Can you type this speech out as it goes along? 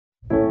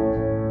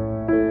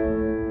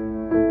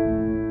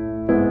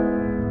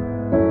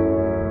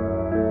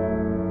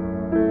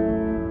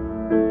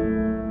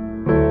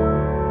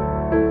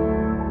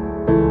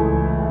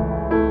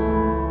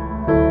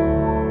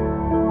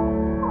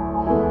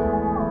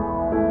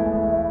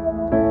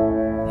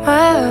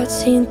My heart's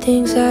seen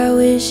things I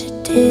wish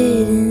it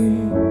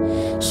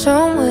didn't.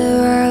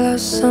 Somewhere I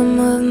lost some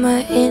of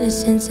my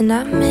innocence, and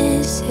I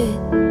miss it.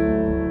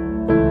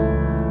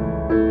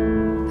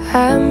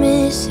 I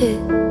miss it.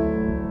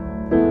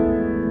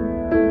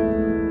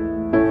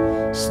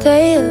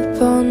 Stay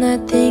up all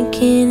night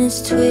thinking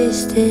it's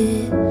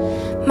twisted.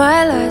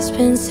 My life's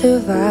been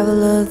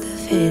survival of the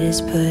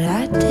fittest, but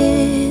I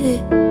did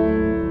it.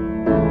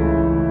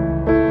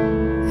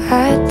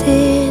 I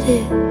did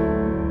it.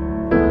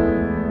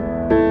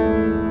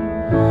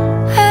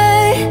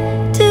 I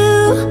do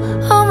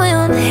all my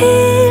own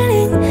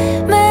healing,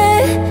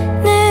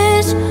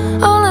 manage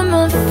all of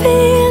my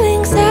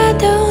feelings. I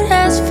don't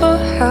ask for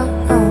help,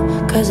 no,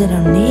 'cause I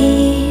don't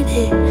need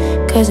it,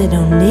 'cause I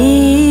don't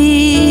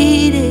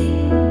need it.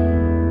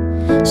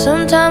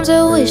 Sometimes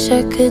I wish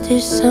I could do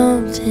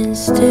something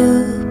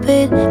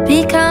stupid,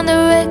 be kinda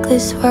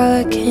reckless while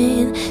I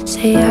can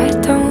say I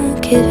don't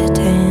give a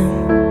damn.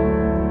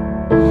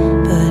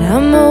 But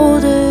I'm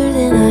older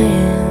than I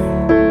am.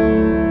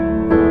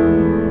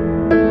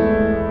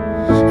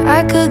 I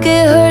could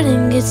get hurt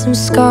and get some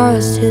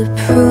scars to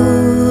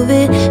prove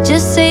it.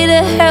 Just say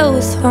to hell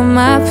with all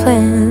my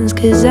plans,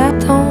 'cause I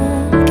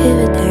don't give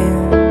a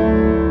damn.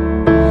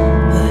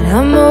 But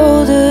I'm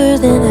older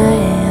than I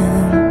am.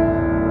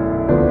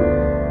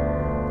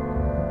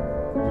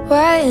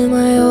 Why am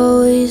I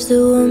always the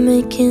one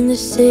making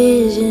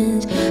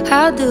decisions?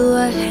 How do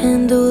I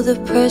handle the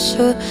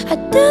pressure? I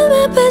do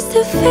my best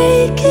to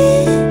fake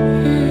it,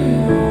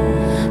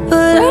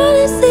 but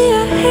honestly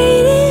I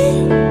hate it.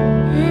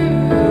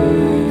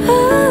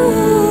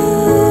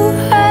 Oh,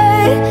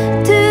 I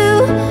do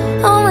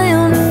all my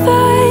own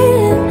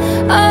fighting.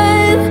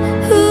 I'm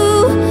who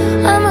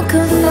I'm a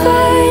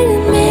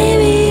confiding.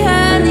 Maybe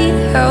I need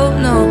help.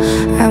 No,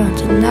 I won't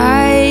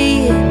deny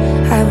it.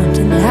 I won't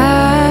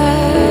deny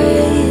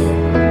it.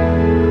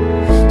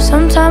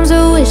 Sometimes I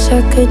wish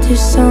I could do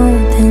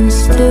something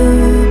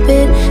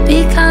stupid, be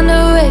kinda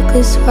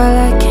reckless while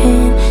I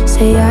can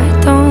say I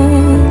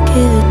don't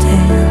give a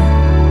damn.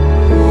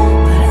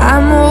 But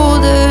I'm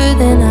older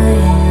than I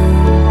am.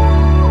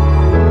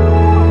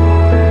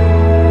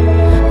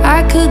 I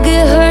could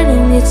get hurt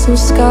and get some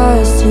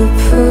scars to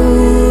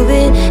prove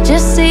it.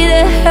 Just say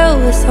to hell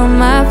with all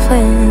my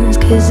plans,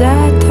 'cause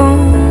I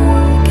don't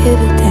give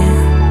a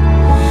damn.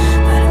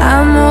 But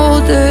I'm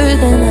older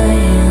than I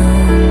am.